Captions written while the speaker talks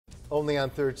Only on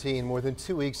 13, more than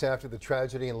 2 weeks after the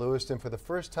tragedy in Lewiston, for the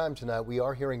first time tonight, we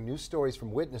are hearing new stories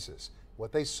from witnesses,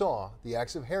 what they saw, the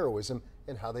acts of heroism,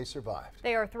 and how they survived.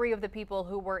 They are three of the people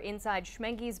who were inside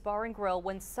Schmenge's Bar and Grill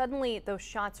when suddenly those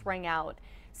shots rang out.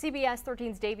 CBS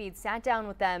 13's David sat down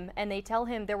with them, and they tell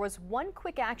him there was one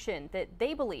quick action that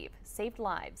they believe saved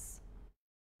lives.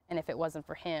 And if it wasn't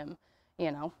for him,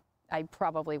 I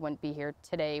probably wouldn't be here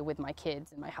today with my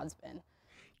kids and my husband.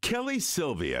 Kelly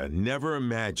Sylvia never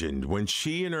imagined when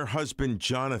she and her husband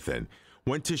Jonathan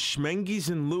went to Schmenge's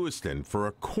in Lewiston for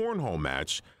a cornhole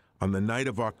match on the night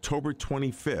of October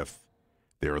 25th,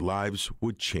 their lives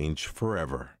would change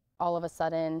forever. All of a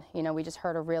sudden, we just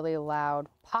heard a really loud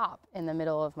pop in the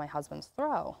middle of my husband's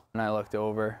throw. And I looked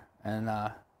over and,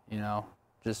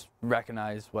 just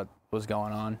recognized what was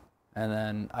going on. And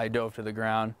then I dove to the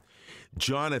ground.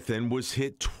 Jonathan was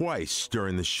hit twice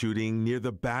during the shooting near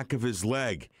the back of his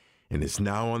leg and is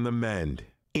now on the mend.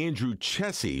 Andrew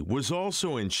Chessie was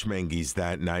also in Schmenge's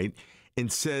that night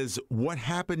and says what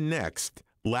happened next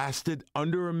lasted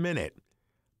under a minute,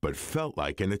 but felt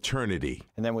like an eternity.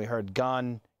 And then we heard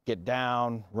gun, get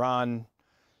down, run.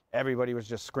 Everybody was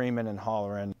just screaming and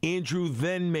hollering. Andrew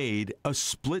then made a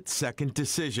split-second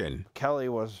decision. Kelly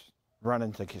was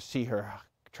running to see her,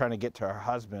 trying to get to her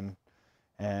husband,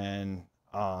 and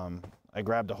I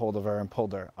grabbed a hold of her and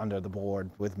pulled her under the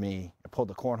board with me. I pulled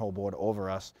the cornhole board over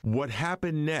us. What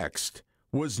happened next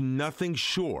was nothing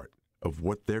short of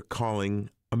what they're calling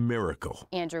a miracle.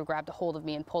 Andrew grabbed a hold of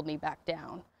me and pulled me back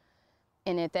down.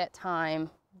 And at that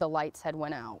time, the lights had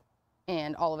went out.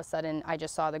 And all of a sudden, I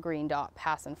just saw the green dot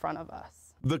pass in front of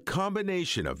us. The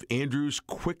combination of Andrew's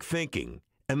quick thinking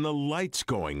and the lights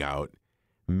going out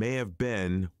may have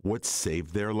been what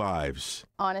saved their lives.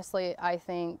 Honestly, I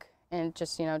think, and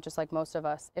just like most of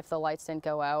us, if the lights didn't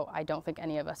go out, I don't think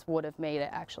any of us would have made it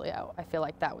actually out. I feel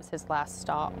like that was his last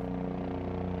stop.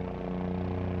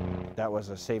 That was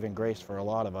a saving grace for a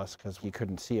lot of us because we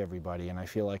couldn't see everybody. And I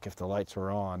feel like if the lights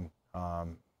were on,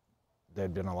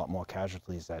 there'd been a lot more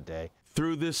casualties that day.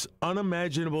 Through this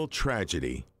unimaginable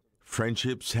tragedy,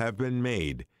 friendships have been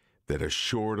made that are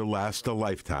sure to last a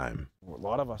lifetime. A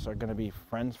lot of us are going to be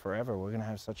friends forever. We're going to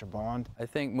have such a bond. I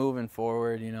think moving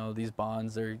forward, these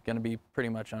bonds are going to be pretty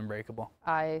much unbreakable.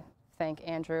 I thank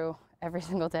Andrew every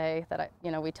single day that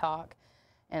we talk,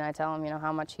 and I tell him,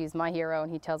 how much he's my hero,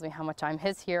 and he tells me how much I'm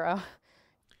his hero.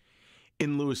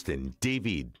 In Lewiston,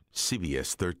 David,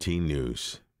 CBS 13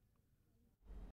 News.